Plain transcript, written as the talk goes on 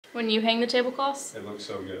When you hang the tablecloths? It looks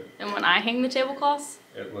so good. And when I hang the tablecloths?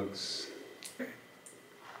 It looks...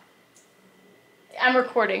 I'm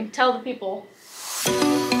recording. Tell the people.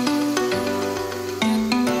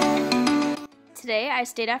 Today I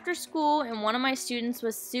stayed after school and one of my students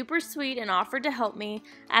was super sweet and offered to help me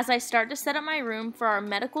as I start to set up my room for our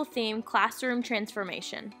medical theme classroom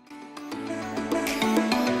transformation.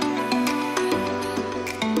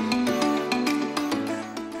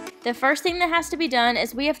 The first thing that has to be done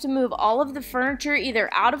is we have to move all of the furniture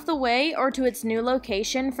either out of the way or to its new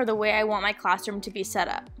location for the way I want my classroom to be set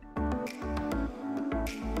up.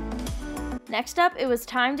 Next up, it was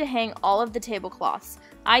time to hang all of the tablecloths.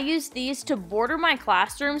 I used these to border my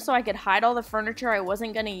classroom so I could hide all the furniture I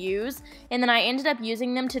wasn't going to use, and then I ended up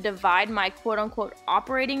using them to divide my quote-unquote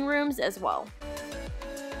operating rooms as well.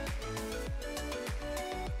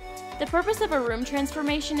 The purpose of a room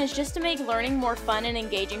transformation is just to make learning more fun and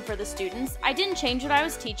engaging for the students. I didn't change what I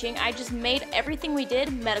was teaching, I just made everything we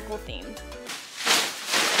did medical themed.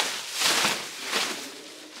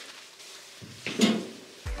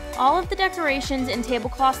 All of the decorations and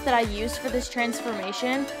tablecloths that I used for this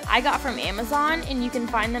transformation, I got from Amazon, and you can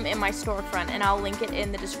find them in my storefront, and I'll link it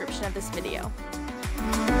in the description of this video.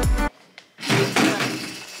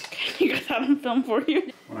 You guys have them film for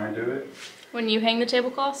you. When I do it... When you hang the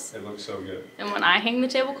tablecloths? It looks so good. And when I hang the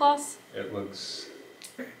tablecloths? It looks...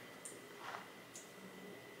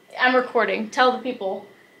 I'm recording. Tell the people.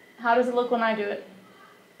 How does it look when I do it?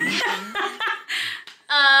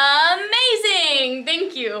 Amazing!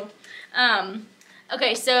 Thank you.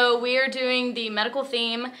 Okay, so we are doing the medical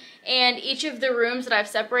theme, and each of the rooms that I've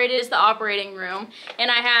separated is the operating room,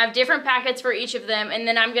 and I have different packets for each of them, and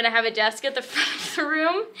then I'm going to have a desk at the front of the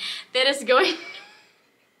room that is going...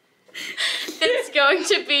 It's going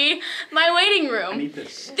to be my waiting room. I need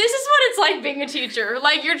this. This is what it's like being a teacher.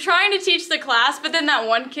 Like, you're trying to teach the class, but then that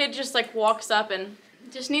one kid just like walks up and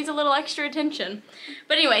just needs a little extra attention.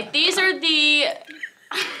 But anyway, these are the...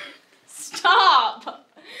 Stop!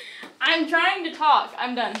 I'm trying to talk.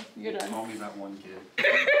 I'm done. You're done. Call me that one kid.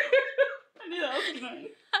 I knew that was mine.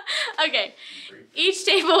 Okay. Each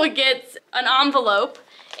table gets an envelope,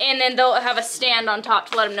 and then they'll have a stand on top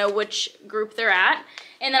to let them know which group they're at.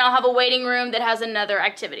 And then I'll have a waiting room that has another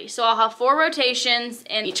activity. So I'll have 4 rotations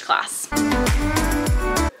in each class.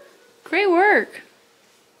 Great work.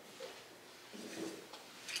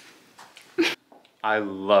 I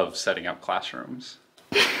love setting up classrooms.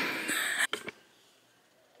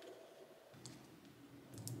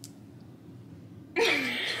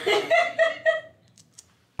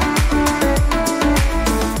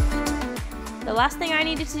 The last thing I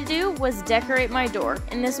needed to do was decorate my door,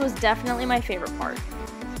 and this was definitely my favorite part.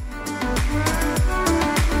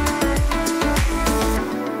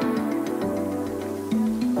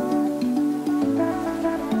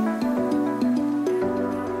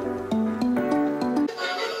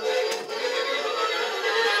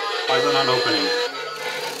 Why is it not opening?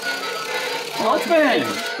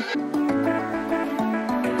 Open!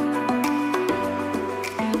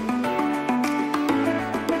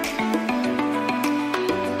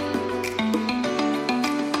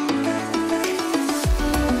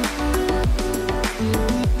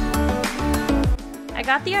 I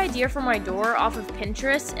got the idea for my door off of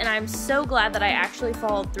Pinterest, and I'm so glad that I actually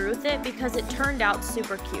followed through with it because it turned out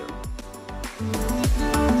super cute.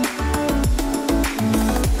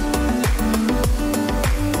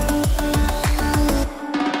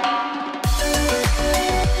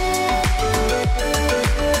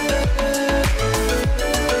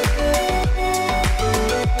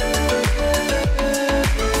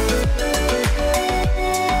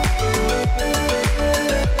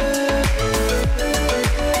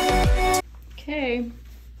 Okay,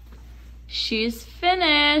 she's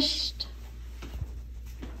finished.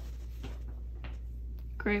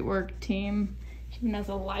 Great work, team. She even has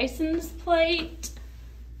a license plate.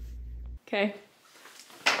 Okay,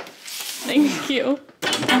 thank you.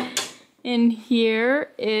 And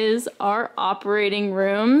here is our operating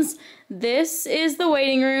rooms. This is the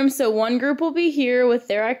waiting room, so one group will be here with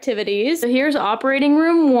their activities. So here's operating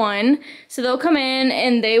room 1. So they'll come in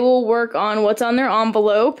and they will work on what's on their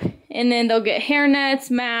envelope, and then they'll get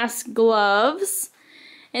hairnets, masks, gloves.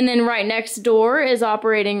 And then right next door is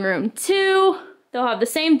operating room 2. They'll have the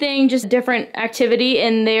same thing, just different activity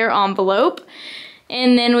in their envelope.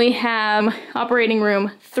 And then we have operating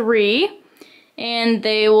room 3, and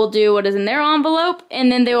they will do what is in their envelope,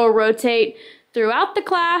 and then they will rotate throughout the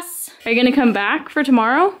class. Are you gonna come back for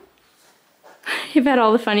tomorrow? You've had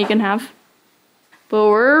all the fun you can have. But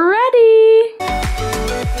we're ready!